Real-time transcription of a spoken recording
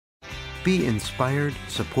Be inspired,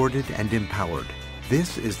 supported, and empowered.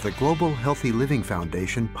 This is the Global Healthy Living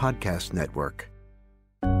Foundation podcast network.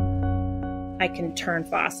 I can turn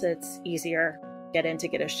faucets easier, get in to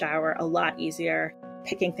get a shower a lot easier.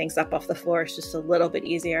 Picking things up off the floor is just a little bit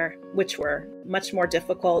easier, which were much more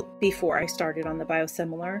difficult before I started on the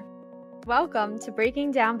biosimilar. Welcome to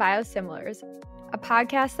Breaking Down Biosimilars, a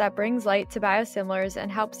podcast that brings light to biosimilars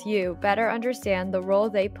and helps you better understand the role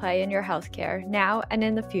they play in your healthcare now and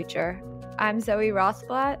in the future. I'm Zoe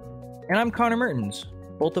Rothblatt. And I'm Conner Mertens.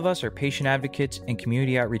 Both of us are patient advocates and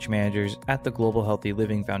community outreach managers at the Global Healthy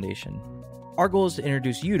Living Foundation. Our goal is to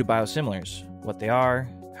introduce you to biosimilars, what they are,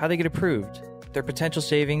 how they get approved, their potential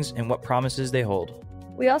savings, and what promises they hold.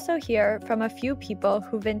 We also hear from a few people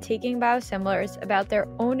who've been taking biosimilars about their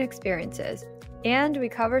own experiences, and we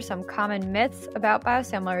cover some common myths about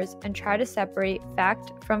biosimilars and try to separate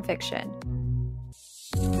fact from fiction.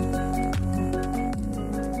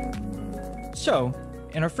 So,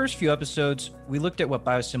 in our first few episodes, we looked at what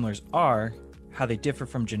biosimilars are, how they differ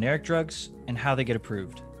from generic drugs, and how they get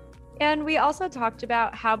approved. And we also talked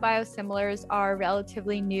about how biosimilars are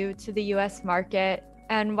relatively new to the US market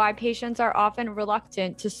and why patients are often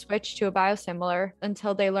reluctant to switch to a biosimilar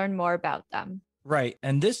until they learn more about them. Right,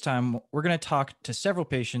 and this time we're going to talk to several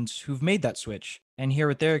patients who've made that switch and hear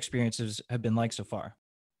what their experiences have been like so far.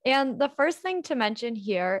 And the first thing to mention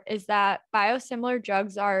here is that biosimilar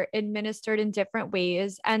drugs are administered in different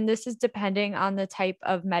ways, and this is depending on the type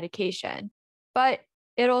of medication. But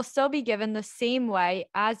it'll still be given the same way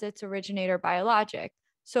as its originator biologic.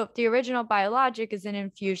 So if the original biologic is an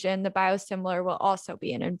infusion, the biosimilar will also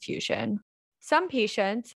be an infusion. Some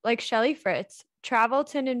patients, like Shelly Fritz, travel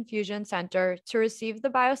to an infusion center to receive the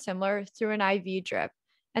biosimilar through an IV drip,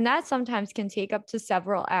 and that sometimes can take up to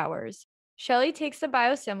several hours. Shelly takes the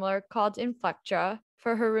biosimilar called Inflectra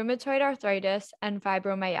for her rheumatoid arthritis and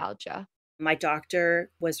fibromyalgia. My doctor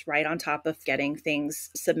was right on top of getting things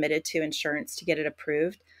submitted to insurance to get it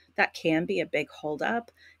approved. That can be a big holdup,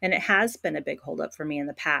 and it has been a big holdup for me in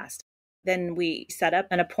the past. Then we set up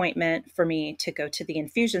an appointment for me to go to the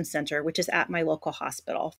infusion center, which is at my local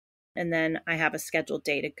hospital. And then I have a scheduled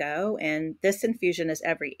day to go, and this infusion is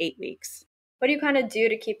every 8 weeks. What do you kind of do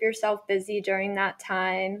to keep yourself busy during that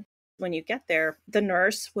time? When you get there, the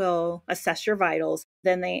nurse will assess your vitals.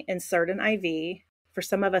 Then they insert an IV. For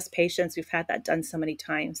some of us patients, we've had that done so many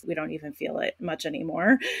times, we don't even feel it much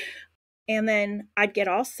anymore. And then I'd get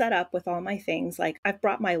all set up with all my things. Like I've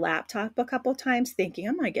brought my laptop a couple times thinking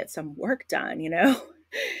I might get some work done,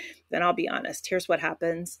 Then I'll be honest, here's what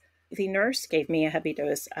happens. The nurse gave me a heavy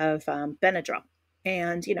dose of Benadryl.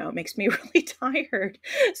 And, it makes me really tired.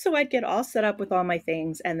 So I'd get all set up with all my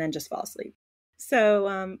things and then just fall asleep.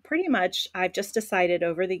 So pretty much I've just decided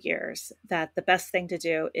over the years that the best thing to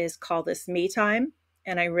do is call this me time.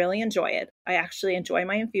 And I really enjoy it. I actually enjoy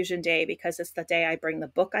my infusion day because it's the day I bring the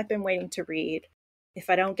book I've been waiting to read. If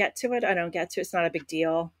I don't get to it, I don't get to it. It's not a big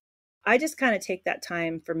deal. I just kind of take that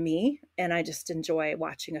time for me, and I just enjoy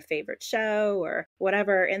watching a favorite show or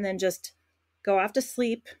whatever, and then just go off to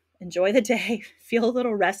sleep, enjoy the day, feel a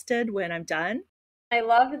little rested when I'm done. I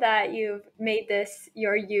love that you've made this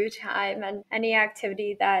your you time, and any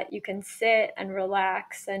activity that you can sit and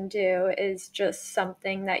relax and do is just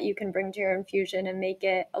something that you can bring to your infusion and make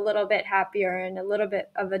it a little bit happier and a little bit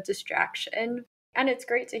of a distraction. And it's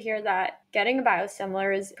great to hear that getting a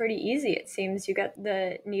biosimilar is pretty easy. It seems you get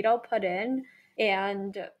the needle put in,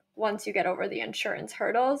 and once you get over the insurance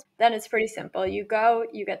hurdles, then it's pretty simple. You go,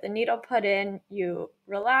 you get the needle put in, you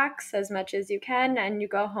relax as much as you can, and you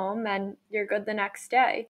go home and you're good the next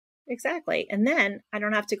day. Exactly. And then I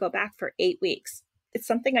don't have to go back for 8 weeks. It's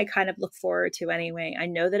something I kind of look forward to anyway. I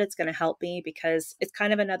know that it's going to help me because it's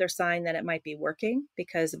kind of another sign that it might be working,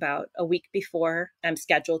 because about a week before I'm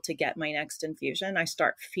scheduled to get my next infusion, I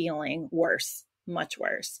start feeling worse, much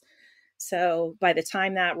worse. So by the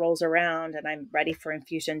time that rolls around and I'm ready for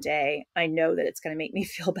infusion day, I know that it's going to make me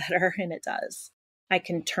feel better, and it does. I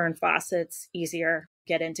can turn faucets easier,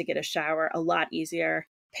 get in to get a shower a lot easier.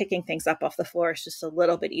 Picking things up off the floor is just a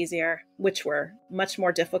little bit easier, which were much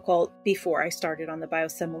more difficult before I started on the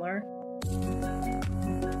biosimilar.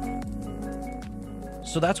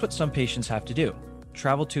 So that's what some patients have to do: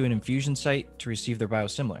 travel to an infusion site to receive their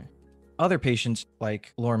biosimilar. Other patients,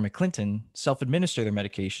 like Lauren McClinton, self-administer their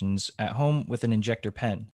medications at home with an injector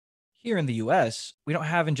pen. Here in the US, we don't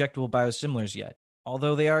have injectable biosimilars yet,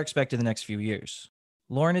 although they are expected in the next few years.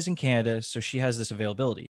 Lauren is in Canada, so she has this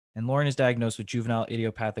availability, and Lauren is diagnosed with juvenile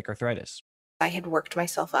idiopathic arthritis. I had worked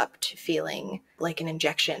myself up to feeling like an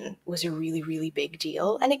injection was a really, really big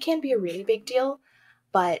deal, and it can be a really big deal,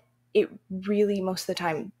 but it really most of the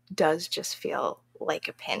time does just feel like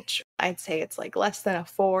a pinch. I'd say it's like less than a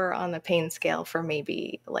 4 on the pain scale for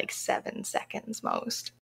maybe like 7 seconds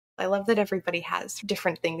most. I love that everybody has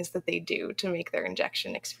different things that they do to make their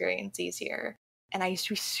injection experience easier. And I used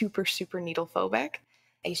to be super, super needle phobic.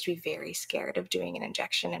 I used to be very scared of doing an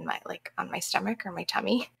injection in my, like, on my stomach or my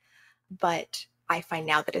tummy. But I find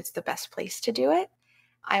now that it's the best place to do it.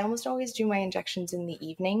 I almost always do my injections in the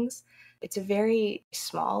evenings. It's a very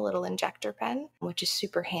small little injector pen, which is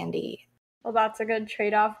super handy. Well, that's a good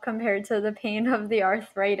trade-off compared to the pain of the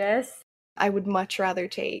arthritis. I would much rather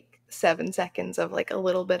take 7 seconds of like a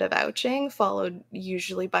little bit of ouching, followed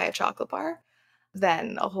usually by a chocolate bar,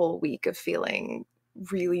 than a whole week of feeling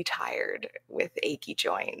really tired with achy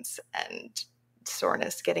joints and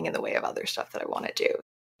soreness getting in the way of other stuff that I want to do.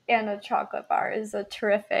 And a chocolate bar is a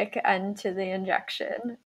terrific end to the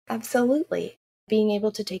injection. Absolutely. Being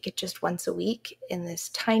able to take it just once a week in this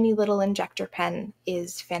tiny little injector pen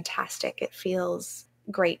is fantastic. It feels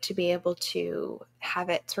great to be able to have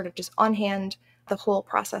it sort of just on hand. The whole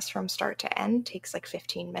process from start to end takes like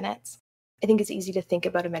 15 minutes. I think it's easy to think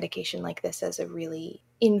about a medication like this as a really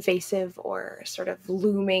invasive or sort of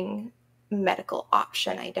looming medical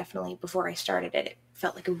option. I definitely, before I started it, it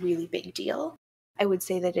felt like a really big deal. I would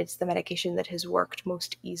say that it's the medication that has worked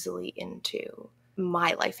most easily into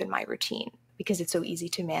my life and my routine because it's so easy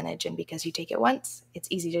to manage, and because you take it once, it's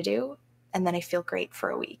easy to do, and then I feel great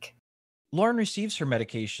for a week. Lauren receives her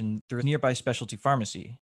medication through a nearby specialty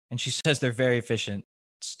pharmacy, and she says they're very efficient,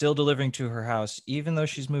 still delivering to her house even though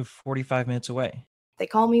she's moved 45 minutes away. They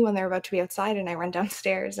call me when they're about to be outside, and I run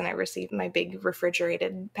downstairs and I receive my big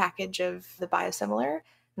refrigerated package of the biosimilar,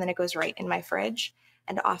 and then it goes right in my fridge.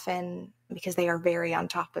 And often, because they are very on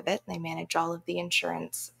top of it, they manage all of the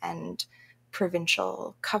insurance and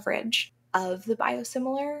provincial coverage of the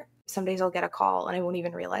biosimilar. Some days I'll get a call and I won't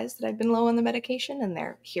even realize that I've been low on the medication and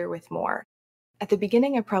they're here with more. At the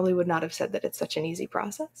beginning, I probably would not have said that it's such an easy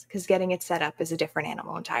process because getting it set up is a different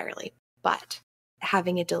animal entirely. But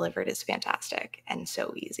having it delivered is fantastic and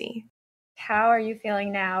so easy. How are you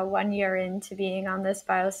feeling now, 1 year into being on this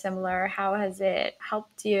biosimilar? How has it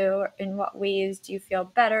helped you? In what ways do you feel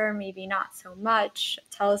better? Maybe not so much.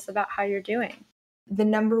 Tell us about how you're doing. The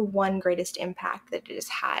number one greatest impact that it has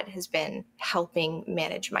had has been helping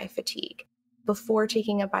manage my fatigue. Before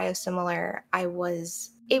taking a biosimilar, I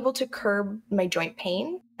was able to curb my joint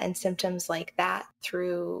pain and symptoms like that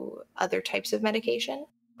through other types of medication,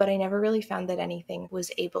 but I never really found that anything was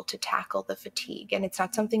able to tackle the fatigue. And it's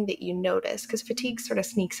not something that you notice because fatigue sort of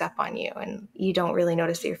sneaks up on you and you don't really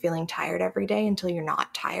notice that you're feeling tired every day until you're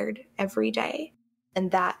not tired every day.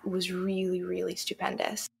 And that was really, really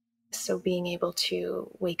stupendous. So being able to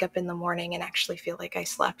wake up in the morning and actually feel like I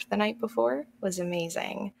slept the night before was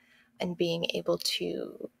amazing. And being able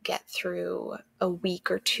to get through a week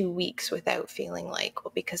or 2 weeks without feeling like,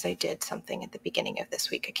 well, because I did something at the beginning of this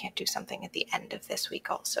week, I can't do something at the end of this week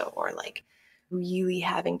also, or like really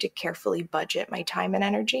having to carefully budget my time and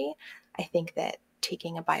energy. I think that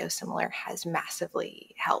taking a biosimilar has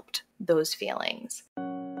massively helped those feelings.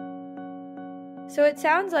 So it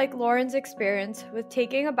sounds like Lauren's experience with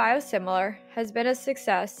taking a biosimilar has been a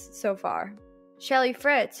success so far. Shelly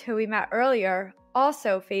Fritz, who we met earlier,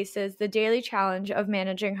 also faces the daily challenge of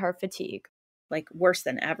managing her fatigue. Like worse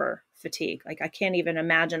than ever fatigue. Like I can't even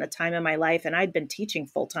imagine a time in my life, and I'd been teaching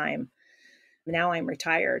full time. Now I'm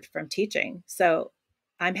retired from teaching. So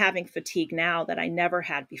I'm having fatigue now that I never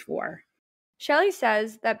had before. Shelly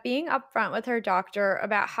says that being upfront with her doctor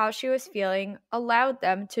about how she was feeling allowed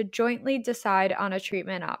them to jointly decide on a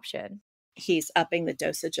treatment option. He's upping the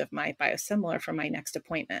dosage of my biosimilar for my next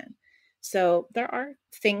appointment. So there are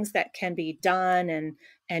things that can be done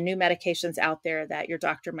and new medications out there that your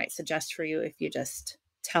doctor might suggest for you if you just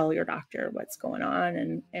tell your doctor what's going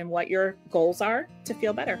on and what your goals are to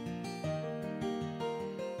feel better.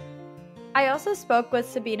 I also spoke with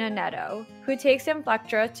Sabina Netto, who takes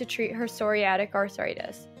Inflectra to treat her psoriatic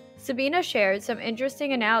arthritis. Sabina shared some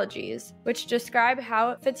interesting analogies which describe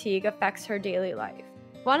how fatigue affects her daily life.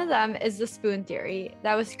 One of them is the spoon theory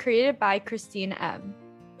that was created by Christine M.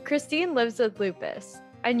 Christine lives with lupus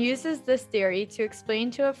and uses this theory to explain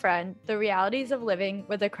to a friend the realities of living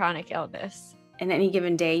with a chronic illness. In any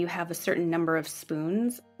given day, you have a certain number of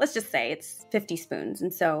spoons. Let's just say it's 50 spoons,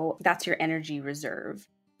 and so that's your energy reserve.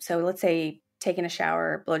 So let's say taking a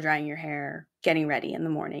shower, blow drying your hair, getting ready in the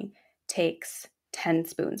morning takes 10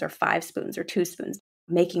 spoons or 5 spoons or 2 spoons.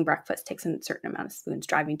 Making breakfast takes a certain amount of spoons,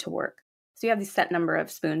 driving to work. So you have this set number of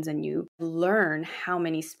spoons and you learn how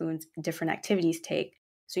many spoons different activities take.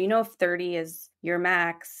 So you know if 30 is your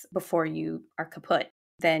max before you are kaput,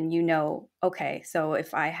 then you know, okay, so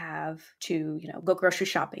if I have to, go grocery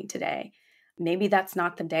shopping today, Maybe that's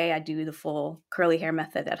not the day I do the full curly hair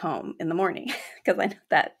method at home in the morning, because I know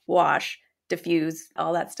that wash, diffuse,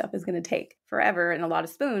 all that stuff is going to take forever and a lot of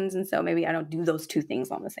spoons. And so maybe I don't do those two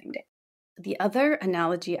things on the same day. The other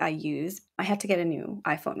analogy I use, I had to get a new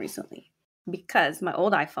iPhone recently because my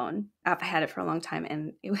old iPhone, I had it for a long time,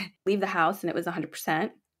 and it would leave the house and it was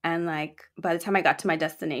 100%. And like by the time I got to my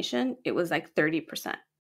destination, it was like 30%.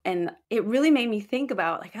 And it really made me think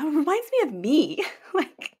about like, oh, it reminds me of me.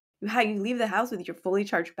 Like how you leave the house with your fully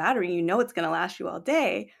charged battery, you know it's going to last you all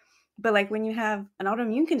day. But like when you have an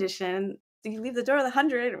autoimmune condition, you leave the door at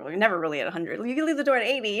 100, or you're never really at 100. You can leave the door at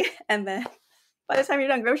 80, and then by the time you're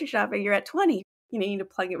done grocery shopping, you're at 20. You need to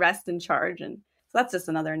plug it, rest, and charge. And so that's just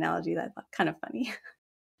another analogy that's kind of funny.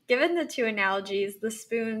 Given the two analogies, the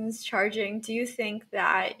spoons, charging, do you think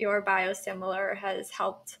that your biosimilar has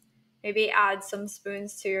helped maybe add some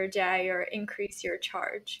spoons to your day or increase your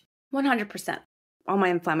charge? 100%. All my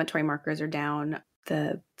inflammatory markers are down.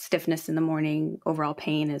 The stiffness in the morning, overall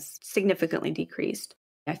pain is significantly decreased.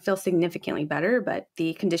 I feel significantly better, but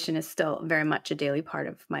the condition is still very much a daily part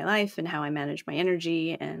of my life and how I manage my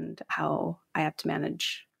energy and how I have to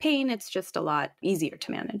manage pain. It's just a lot easier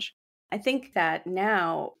to manage. I think that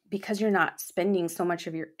now, because you're not spending so much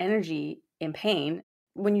of your energy in pain,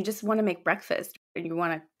 when you just want to make breakfast or you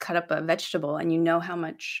want to cut up a vegetable and you know how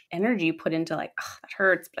much energy you put into like, oh, that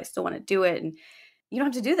hurts, but I still want to do it. And you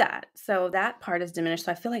don't have to do that. So that part is diminished.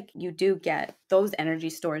 So I feel like you do get those energy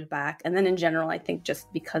stores back. And then in general, I think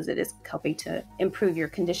just because it is helping to improve your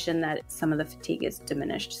condition, that some of the fatigue is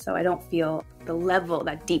diminished. So I don't feel the level,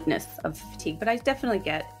 that deepness of fatigue, but I definitely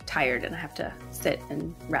get tired and I have to sit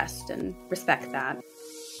and rest and respect that.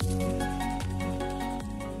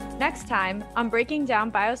 Next time on Breaking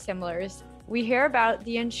Down Biosimilars, we hear about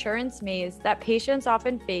the insurance maze that patients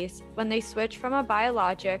often face when they switch from a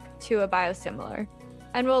biologic to a biosimilar.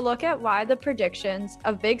 And we'll look at why the predictions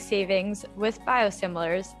of big savings with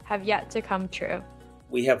biosimilars have yet to come true.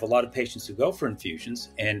 We have a lot of patients who go for infusions,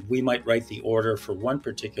 and we might write the order for one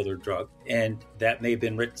particular drug, and that may have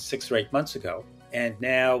been written 6 or 8 months ago. And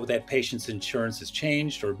now that patient's insurance has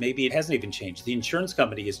changed, or maybe it hasn't even changed. The insurance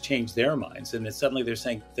company has changed their minds, and then suddenly they're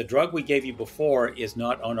saying, the drug we gave you before is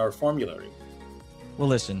not on our formulary. Well,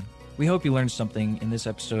 listen, we hope you learned something in this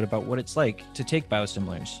episode about what it's like to take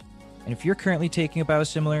biosimilars. And if you're currently taking a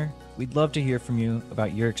biosimilar, we'd love to hear from you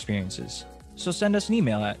about your experiences. So send us an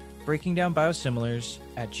email at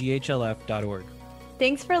breakingdownbiosimilars@ghlf.org.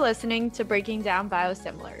 Thanks for listening to Breaking Down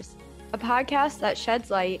Biosimilars, a podcast that sheds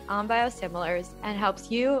light on biosimilars and helps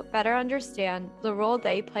you better understand the role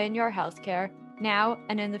they play in your healthcare now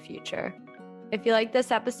and in the future. If you like this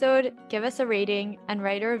episode, give us a rating and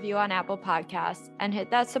write a review on Apple Podcasts and hit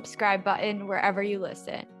that subscribe button wherever you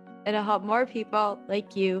listen. It'll help more people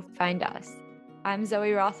like you find us. I'm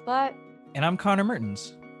Zoe Rothblatt. And I'm Conner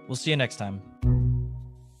Mertens. We'll see you next time.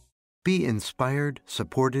 Be inspired,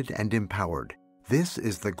 supported, and empowered. This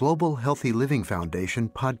is the Global Healthy Living Foundation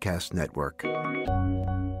podcast network.